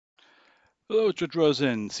Hello, it's Judge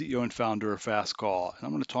Rosen, CEO and founder of Fastcall, and I'm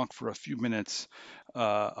going to talk for a few minutes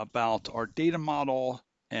about our data model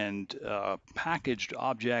and packaged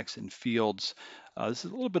objects and fields. This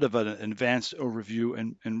is a little bit of an advanced overview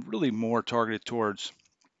and really more targeted towards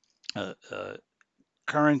uh, uh,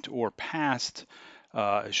 current or past,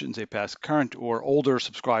 I shouldn't say past, current or older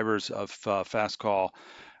subscribers of Fastcall.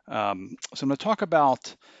 So I'm going to talk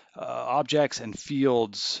about objects and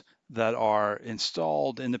fields that are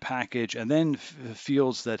installed in the package and then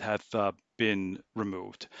fields that have been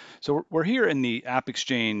removed. So we're here in the App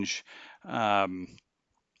Exchange um,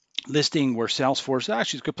 listing where Salesforce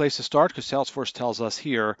actually is a good place to start because Salesforce tells us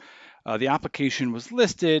here the application was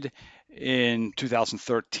listed in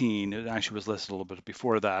 2013. It actually was listed a little bit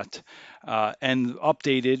before that and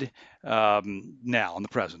updated now in the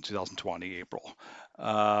present, 2020, April.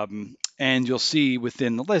 And you'll see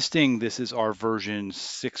within the listing, this is our version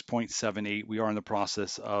 6.78. We are in the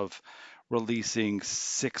process of releasing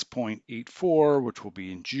 6.84, which will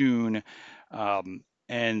be in June.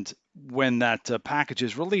 And when that package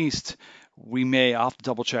is released, I'll have to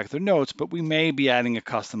double check the notes, but we may be adding a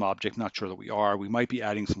custom object. Not sure that we are. We might be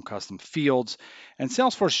adding some custom fields. And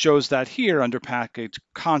Salesforce shows that here under package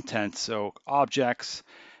content. So objects,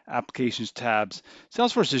 applications, tabs.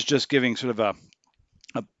 Salesforce is just giving sort of a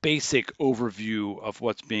basic overview of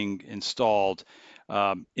what's being installed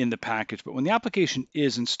in the package. But when the application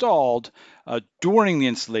is installed, during the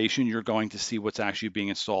installation, you're going to see what's actually being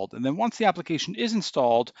installed. And then once the application is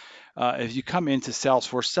installed, if you come into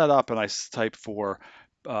Salesforce Setup and I type for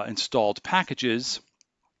installed packages,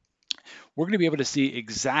 we're going to be able to see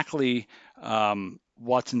exactly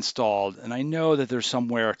what's installed. And I know that there's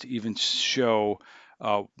somewhere to even show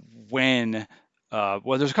when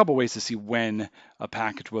well, there's a couple ways to see when a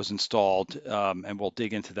package was installed, and we'll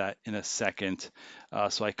dig into that in a second.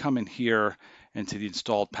 So I come in here into the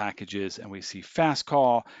installed packages, and we see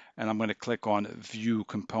Fastcall, and I'm going to click on View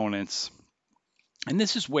Components. And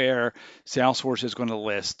this is where Salesforce is going to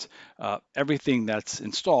list everything that's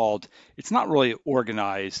installed. It's not really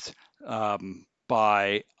organized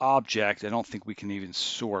by object. I don't think we can even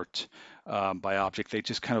sort by object. They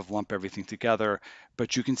just kind of lump everything together.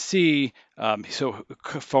 But you can see, so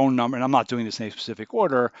phone number, and I'm not doing this in a specific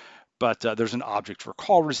order, but there's an object for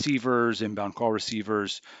call receivers, inbound call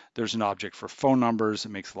receivers. There's an object for phone numbers. It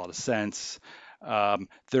makes a lot of sense.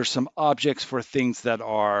 There's some objects for things that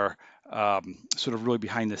are sort of really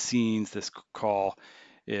behind the scenes. This call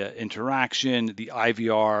interaction. The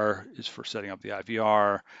IVR is for setting up the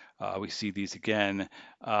IVR. We see these again.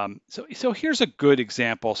 So here's a good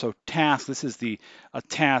example. So task, this is a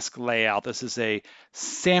task layout. This is a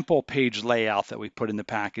sample page layout that we put in the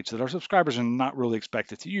package that our subscribers are not really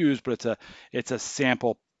expected to use, but it's a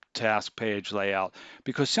sample task page layout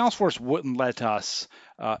because Salesforce wouldn't let us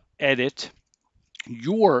edit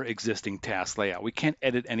your existing task layout. We can't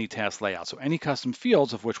edit any task layout. So any custom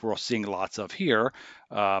fields, of which we're seeing lots of here,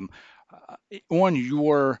 on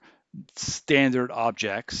your standard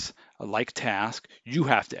objects like task, you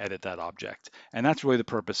have to edit that object. And that's really the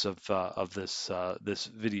purpose of this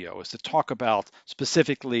video, is to talk about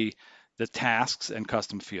specifically the tasks and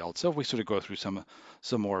custom fields. So if we sort of go through some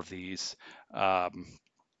more of these,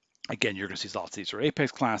 again, you're going to see lots of these are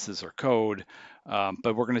Apex classes or code,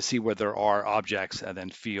 but we're going to see where there are objects and then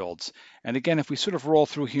fields. And again, if we sort of roll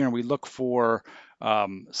through here and we look for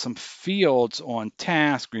some fields on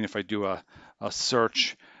task, and if I do a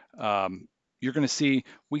search, you're going to see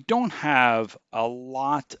we don't have a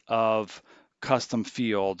lot of custom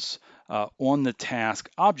fields on the task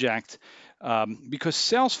object because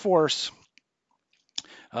Salesforce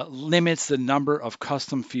limits the number of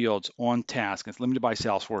custom fields on task. It's limited by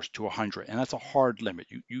Salesforce to 100, and that's a hard limit.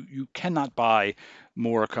 You cannot buy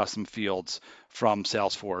more custom fields from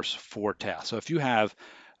Salesforce for tasks. So if you have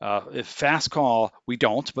if Fastcall, we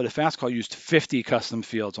don't, but if Fastcall used 50 custom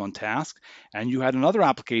fields on task, and you had another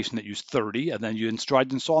application that used 30, and then you tried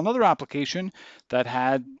to install another application that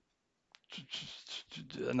had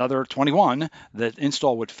another 21, that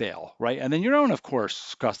install would fail, right? And then your own, of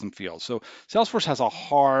course, custom fields. So Salesforce has a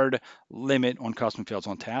hard limit on custom fields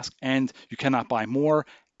on task, and you cannot buy more,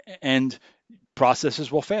 and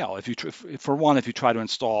processes will fail. If you, for one, if you try to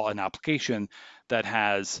install an application that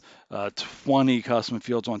has 20 custom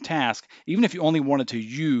fields on task, even if you only wanted to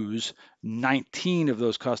use 19 of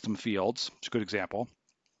those custom fields, it's a good example,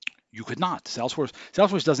 You could not.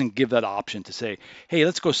 Salesforce doesn't give that option to say, hey,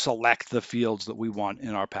 let's go select the fields that we want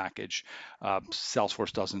in our package.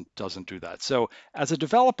 Salesforce doesn't do that. So as a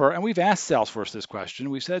developer, and we've asked Salesforce this question,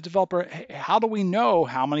 we said, developer, hey, how do we know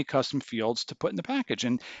how many custom fields to put in the package?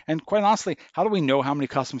 And quite honestly, how do we know how many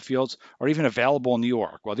custom fields are even available in the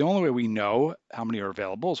org? Well, the only way we know how many are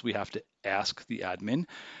available is we have to ask the admin.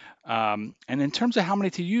 And in terms of how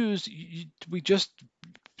many to use, we just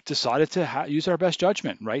decided to use our best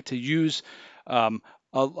judgment, right? To use um,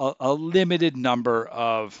 a limited number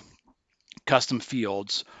of custom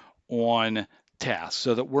fields on tasks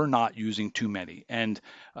so that we're not using too many. And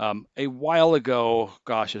a while ago,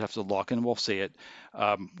 gosh, I'd have to look and we'll see it,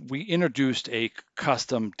 we introduced a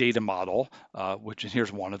custom data model, which is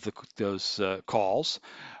here's one of those calls.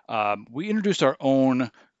 We introduced our own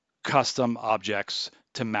custom objects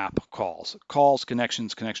to map calls,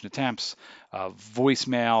 connections, connection attempts,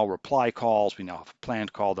 voicemail, reply calls. We now have a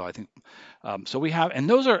planned call, though I think. So we have, and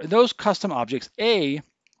those custom objects,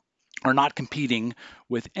 are not competing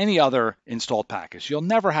with any other installed package. You'll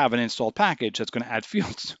never have an installed package that's going to add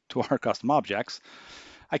fields to our custom objects.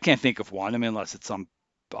 I can't think of one. I mean, unless it's some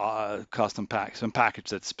some package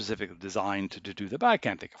that's specifically designed to do that, but I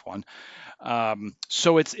can't think of one.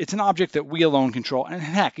 So it's an object that we alone control. And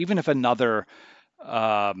heck, even if another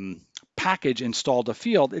package installed a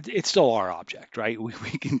field, it's still our object, right?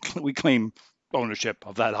 We claim ownership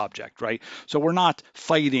of that object, right? So we're not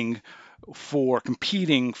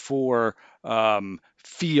competing for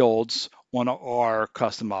fields on our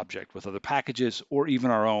custom object with other packages or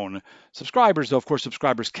even our own subscribers. Though of course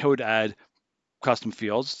subscribers could add custom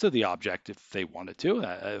fields to the object if they wanted to,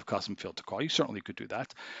 a custom field to call. You certainly could do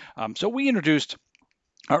that. So we introduced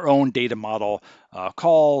our own data model,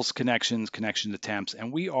 calls, connections, connection attempts,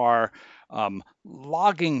 and we are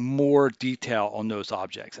logging more detail on those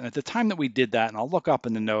objects. And at the time that we did that, and I'll look up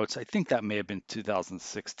in the notes, I think that may have been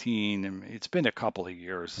 2016, and it's been a couple of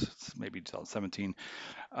years, maybe 2017.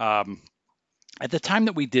 At the time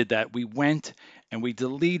that we did that, we went and we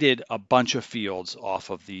deleted a bunch of fields off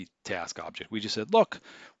of the task object. We just said, look,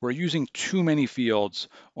 we're using too many fields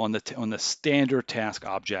on the standard task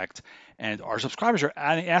object, and our subscribers are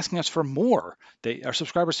asking us for more. Our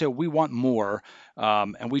subscribers say we want more,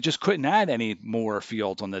 and we just couldn't add any more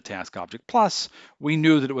fields on the task object. Plus, we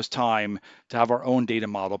knew that it was time to have our own data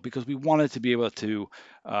model because we wanted to be able to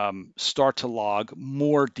start to log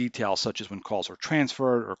more details, such as when calls are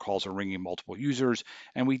transferred or calls are ringing multiple users.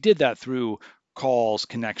 And we did that through calls,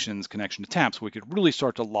 connections, connection attempts. We could really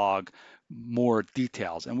start to log more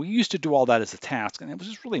details. And we used to do all that as a task, and it was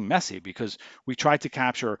just really messy because we tried to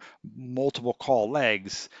capture multiple call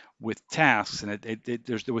legs with tasks, and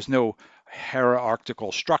there was no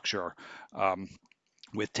hierarchical structure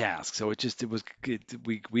with tasks. So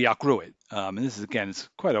we outgrew it. And this is, again, it's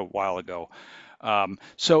quite a while ago.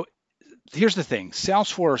 So here's the thing,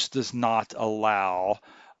 Salesforce does not allow,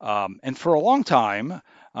 and for a long time,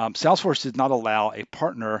 Salesforce did not allow a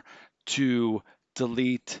partner to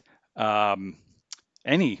delete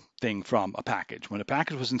anything from a package. When a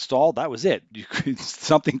package was installed, that was it.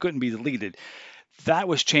 Something couldn't be deleted. That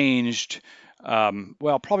was changed,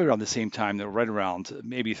 well, probably around the same time, right around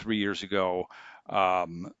maybe 3 years ago. I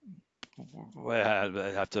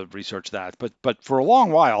have to research that, but for a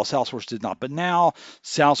long while, Salesforce did not. But now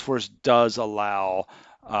Salesforce does allow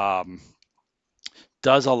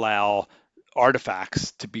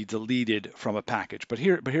artifacts to be deleted from a package. But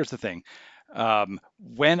here's the thing: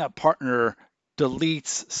 when a partner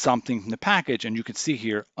deletes something from the package, and you can see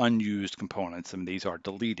here unused components, and these are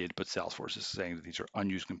deleted, but Salesforce is saying that these are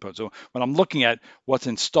unused components. So when I'm looking at what's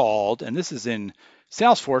installed, and this is in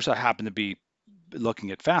Salesforce, I happen to be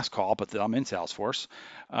looking at Fastcall, but I'm in Salesforce.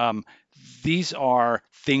 These are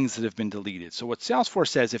things that have been deleted. So what Salesforce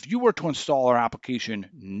says, if you were to install our application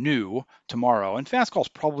new tomorrow, and Fastcall is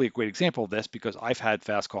probably a great example of this because I've had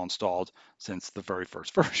Fastcall installed since the very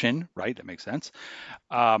first version, right? That makes sense.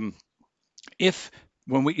 If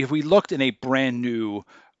we looked in a brand new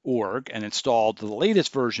org and installed the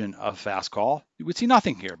latest version of Fastcall, you would see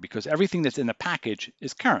nothing here because everything that's in the package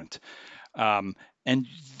is current. And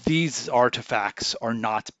these artifacts are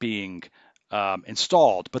not being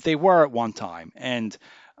installed, but they were at one time. And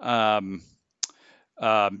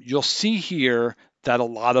you'll see here that a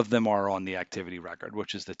lot of them are on the activity record,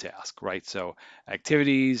 which is the task, right? So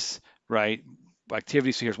activities, right?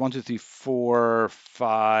 Activities, so here's 1, 2, 3, 4,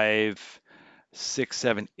 5, 6,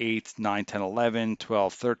 7, 8, 9, 10, 11,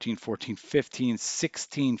 12, 13, 14, 15,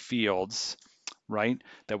 16 fields, right?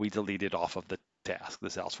 That we deleted off of the task, the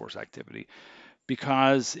Salesforce activity,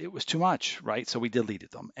 because it was too much, right? So we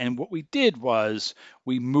deleted them. And what we did was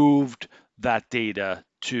we moved that data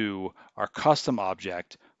to our custom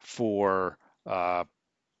object uh,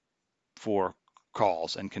 for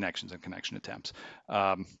calls and connections and connection attempts.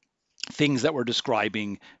 Things that were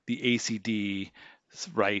describing the ACD,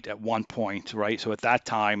 right, at one point, right? So at that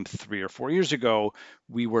time, 3 or 4 years ago,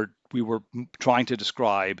 we were trying to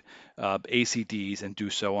describe ACDs and do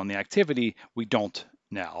so on the activity. We don't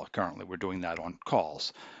now. Currently, we're doing that on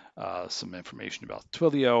calls. Some information about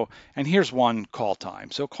Twilio, and here's one call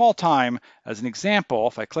time. So call time, as an example,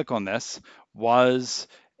 if I click on this, was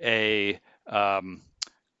a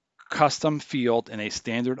custom field in a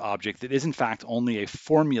standard object that is in fact only a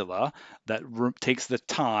formula that takes the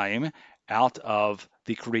time out of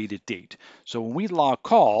the created date. So when we log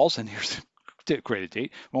calls, and here's the created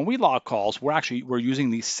date, when we log calls, we're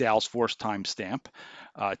using the Salesforce timestamp.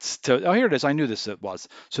 Oh, here it is. I knew this it was.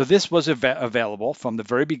 So this was available from the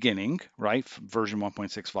very beginning, right? From version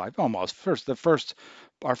 1.65, almost.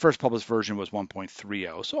 Our first published version was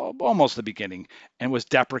 1.30, so almost the beginning, and was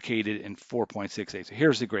deprecated in 4.68. So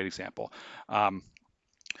here's a great example.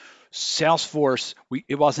 Salesforce,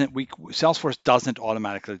 Salesforce doesn't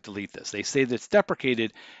automatically delete this. They say that it's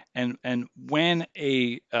deprecated, and when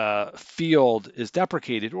a field is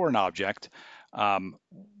deprecated or an object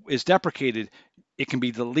is deprecated, it can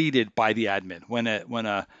be deleted by the admin. When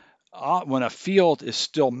a field is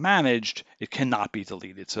still managed, it cannot be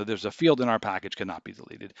deleted. So there's a field in our package cannot be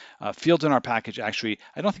deleted. Fields in our package, actually,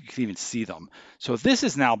 I don't think you can even see them. So this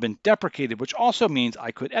has now been deprecated, which also means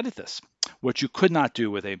I could edit this, which you could not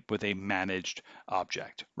do with a managed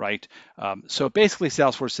object, right? So basically,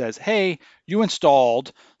 Salesforce says, hey, you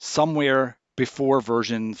installed somewhere before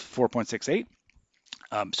version 4.68.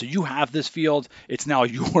 So you have this field. It's now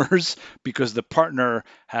yours because the partner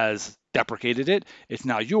has deprecated it. It's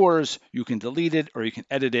now yours. You can delete it or you can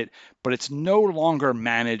edit it, but it's no longer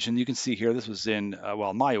managed. And you can see here, this was in,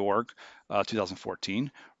 my org,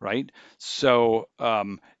 2014, right? So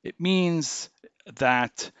it means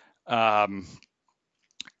that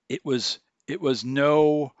it was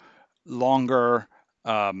no longer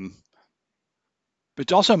but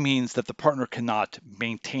it also means that the partner cannot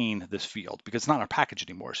maintain this field because it's not in our package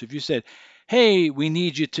anymore. So if you said, hey, we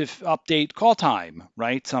need you to update call time,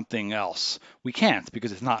 right? Something else, we can't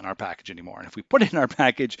because it's not in our package anymore. And if we put it in our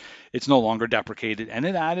package, it's no longer deprecated. And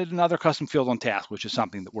it added another custom field on task, which is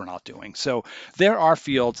something that we're not doing. So there are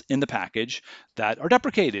fields in the package that are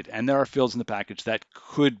deprecated, and there are fields in the package that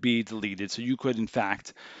could be deleted. So you could, in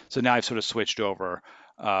fact, so now I've sort of switched over.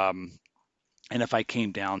 And if I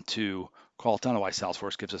came down to call, I don't know why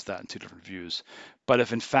Salesforce gives us that in two different views. But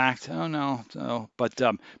if in fact, oh no, but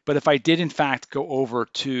if I did in fact go over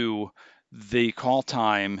to the call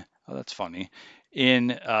time, oh, that's funny.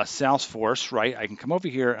 In Salesforce, right, I can come over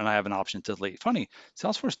here and I have an option to delete. Funny,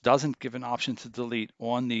 Salesforce doesn't give an option to delete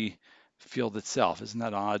on the field itself. Isn't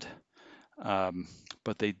that odd?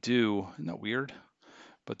 But they do. Isn't that weird?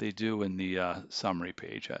 But they do in the summary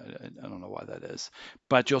page. I don't know why that is.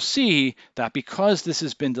 But you'll see that because this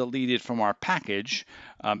has been deleted from our package,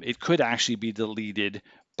 it could actually be deleted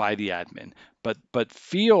by the admin. But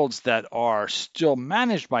fields that are still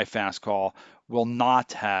managed by Fastcall will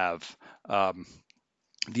not have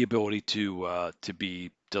the ability to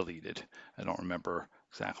be deleted. I don't remember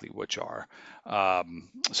exactly which are.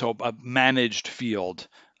 So a managed field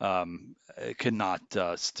cannot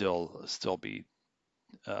still be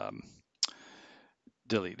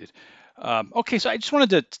deleted. Okay, so I just wanted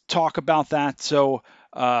to talk about that. So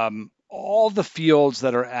all the fields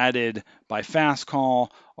that are added by Fastcall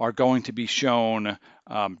are going to be shown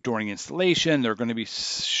during installation. They're going to be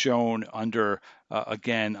shown under,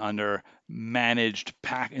 again, under managed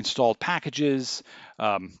installed packages.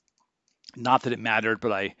 Not that it mattered,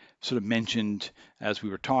 but I sort of mentioned as we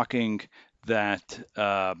were talking that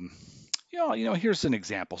here's an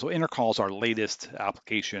example. So Intercall is our latest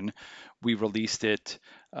application. We released it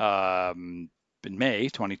in May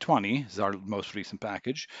 2020. This is our most recent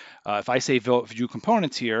package. If I say view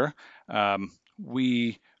components here,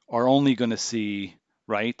 we are only going to see,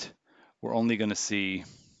 right? We're only going to see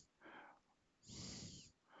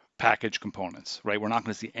package components, right? We're not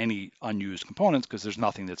going to see any unused components because there's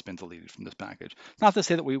nothing that's been deleted from this package. Not to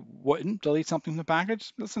say that we wouldn't delete something from the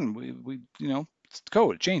package. Listen, we it's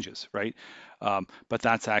code, it changes, right? But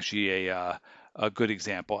that's actually a good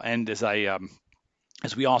example. And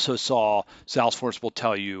as we also saw, Salesforce will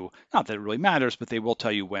tell you, not that it really matters, but they will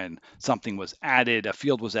tell you when something was added, a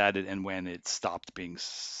field was added, and when it stopped being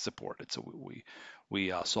supported. So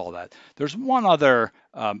we saw that. There's one other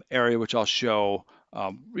area which I'll show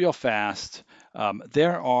real fast.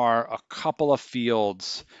 There are a couple of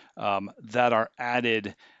fields that are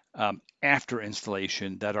added after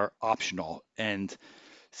installation that are optional. And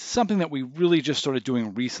something that we really just started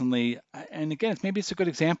doing recently. And again, maybe it's a good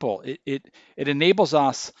example. It enables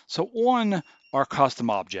us, so on our custom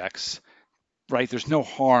objects, right? There's no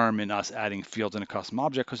harm in us adding fields in a custom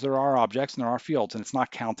object because there are objects and there are fields, and it's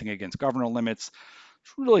not counting against governor limits.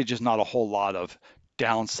 It's really just not a whole lot of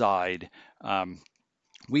downside.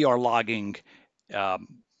 We are logging um,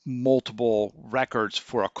 multiple records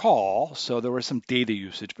for a call, so there was some data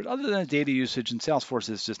usage. But other than data usage, and Salesforce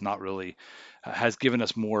is just not really has given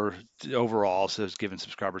us more overall, so it's given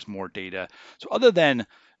subscribers more data. So other than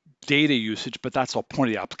data usage, but that's the point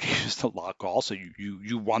of the application is to log calls, so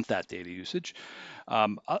you want that data usage.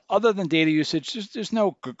 Other than data usage, there's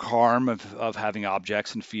no harm of having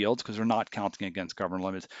objects and fields because they're not counting against governor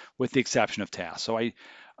limits, with the exception of tasks.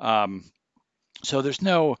 Um, so there's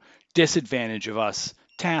no disadvantage of us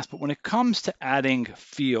tasks, but when it comes to adding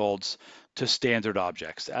fields to standard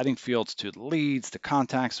objects, adding fields to leads, to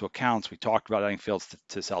contacts, to accounts, we talked about adding fields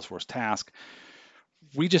to Salesforce task,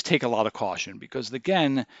 we just take a lot of caution because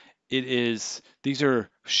again, these are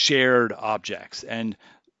shared objects. And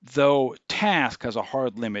though task has a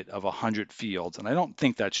hard limit of 100 fields, and I don't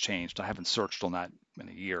think that's changed. I haven't searched on that in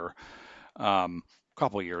a year,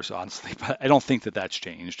 couple of years, honestly, but I don't think that that's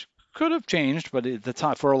changed. Could have changed, but at the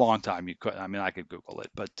time, for a long time, you could. I mean, I could Google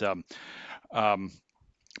it, um,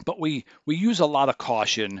 but we use a lot of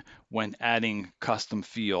caution when adding custom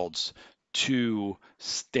fields to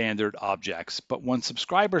standard objects. But when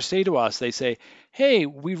subscribers say to us, they say, hey,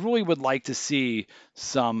 we really would like to see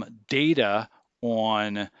some data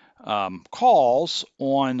on calls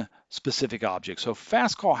on specific objects. So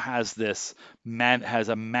Fastcall has has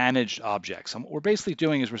a managed objects. And what we're basically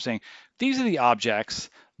doing is we're saying these are the objects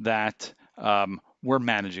that we're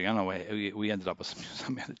managing. I don't know, we ended up with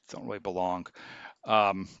some that don't really belong.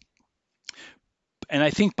 Um, and I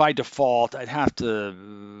think by default, I'd have to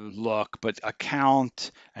look, but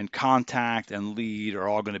account and contact and lead are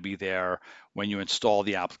all going to be there when you install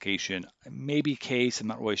the application. Maybe case, I'm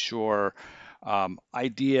not really sure.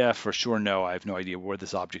 Idea for sure, no, I have no idea where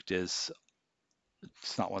this object is.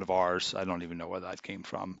 It's not one of ours. I don't even know where that came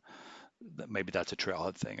from. Maybe that's a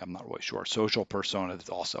Trailhead thing. I'm not really sure. Social persona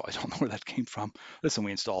also, I don't know where that came from. Listen,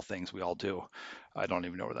 we install things, we all do. I don't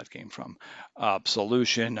even know where that came from.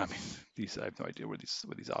 Solution, I mean, I have no idea where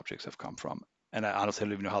these objects have come from. And I honestly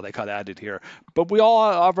don't even know how they got added here. But we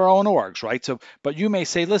all have our own orgs, right? So, but you may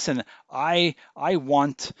say, listen, I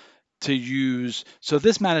want to use, so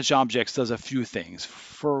this managed objects does a few things.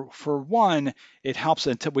 For one, it helps,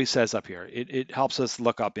 until we says up here, it helps us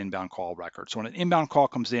look up inbound call records. So when an inbound call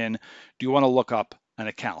comes in, do you want to look up an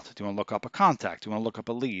account? Do you want to look up a contact? Do you want to look up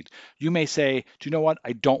a lead? You may say, do you know what?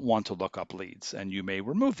 I don't want to look up leads. And you may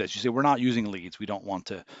remove this. You say, we're not using leads. We don't want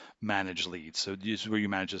to manage leads. So this is where you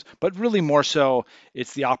manage this. But really more so,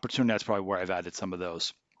 it's the opportunity. That's probably where I've added some of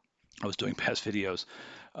those. I was doing past videos.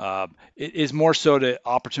 It is more so the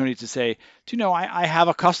opportunity to say, do you know, I have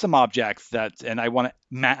a custom object that, and I want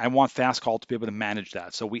Fastcall to be able to manage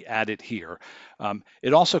that. So we add it here.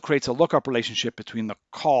 It also creates a lookup relationship between the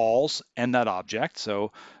calls and that object.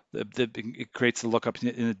 So it creates the lookup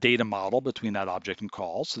in a data model between that object and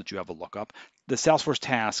calls so that you have a lookup. The Salesforce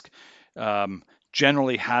task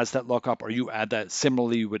generally has that lookup, or you add that.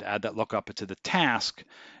 Similarly, you would add that lookup to the task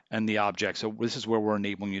and the object. So this is where we're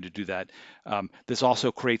enabling you to do that. This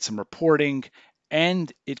also creates some reporting,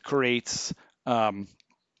 and it creates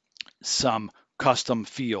some custom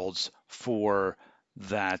fields for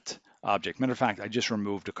that object. Matter of fact, I just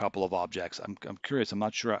removed a couple of objects. I'm curious. I'm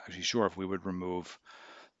not actually sure if we would remove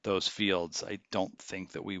those fields. I don't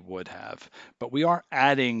think that we would have, but we are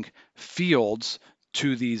adding fields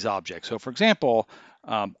to these objects. So for example,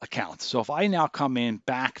 accounts. So if I now come in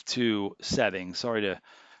back to settings, sorry to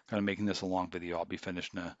kind of making this a long video, I'll be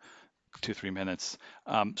finished in 2-3 minutes.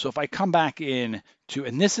 So if I come back in to,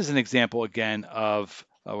 and this is an example again of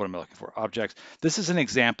what am I looking for? Objects. This is an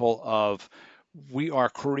example of we are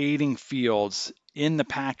creating fields in the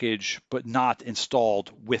package, but not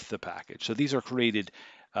installed with the package. So these are created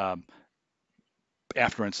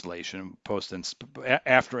after installation,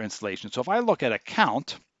 after installation. So if I look at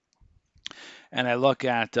account and I look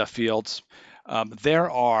at fields,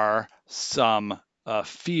 there are some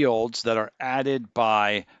fields that are added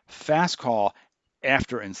by Fastcall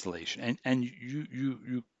after installation, and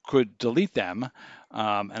you could delete them.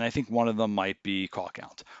 And I think one of them might be call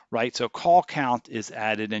count, right? So call count is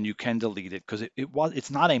added, and you can delete it because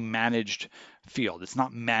it's not a managed field. It's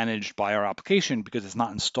not managed by our application because it's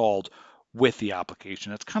not installed with the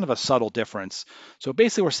application. It's kind of a subtle difference. So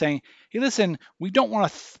basically, we're saying, hey, listen, we don't want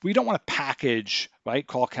to package, right?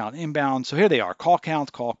 Call count inbound. So here they are: call count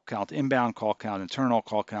inbound, call count internal,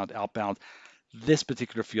 call count outbound. This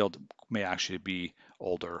particular field may actually be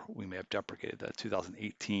older. We may have deprecated that.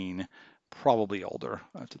 2018, probably older.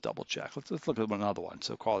 I have to double check. Let's look at another one.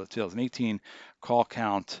 So call it 2018 call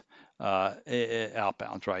count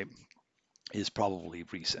outbound, right? Is probably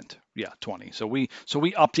recent. Yeah, 20. So we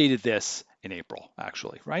updated this in April,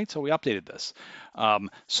 actually, right? So we updated this.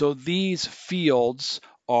 So these fields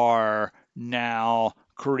are now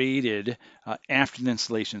created after the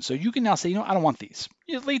installation. So you can now say, I don't want these.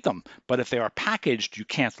 You delete them. But if they are packaged, you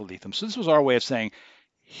can't delete them. So this was our way of saying,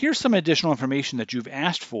 here's some additional information that you've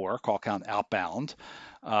asked for, call count outbound,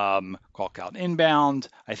 call count inbound.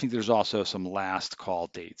 I think there's also some last call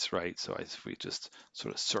dates, right? So if we just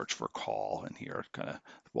sort of search for call in here,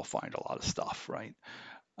 we'll find a lot of stuff, right?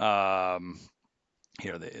 Um,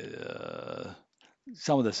 here,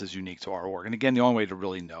 some of this is unique to our org. And again, the only way to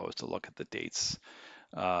really know is to look at the dates.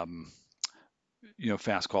 Um,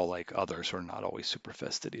 Fastcall, like others, are not always super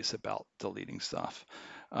fastidious about deleting stuff.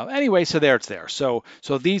 Anyway, so there it's there. So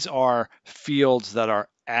these are fields that are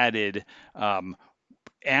added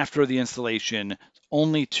after the installation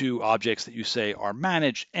only to objects that you say are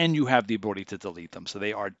managed, and you have the ability to delete them. So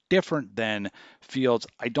they are different than fields.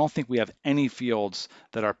 I don't think we have any fields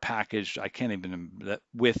that are packaged. I can't even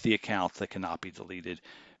with the accounts that cannot be deleted.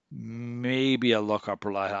 Maybe a lookup,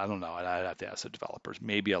 I don't know. I'd have to ask the developers.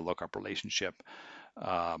 Maybe a lookup relationship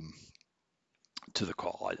um, to the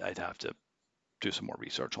call. I'd have to do some more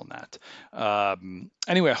research on that.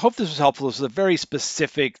 Anyway, I hope this was helpful. This is a very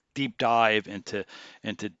specific deep dive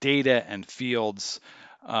into data and fields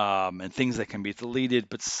and things that can be deleted,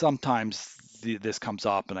 but sometimes this comes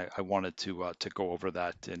up, and I wanted to go over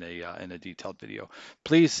that in a detailed video.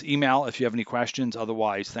 Please email if you have any questions.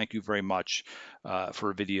 Otherwise, thank you very much for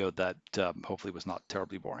a video that hopefully was not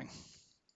terribly boring.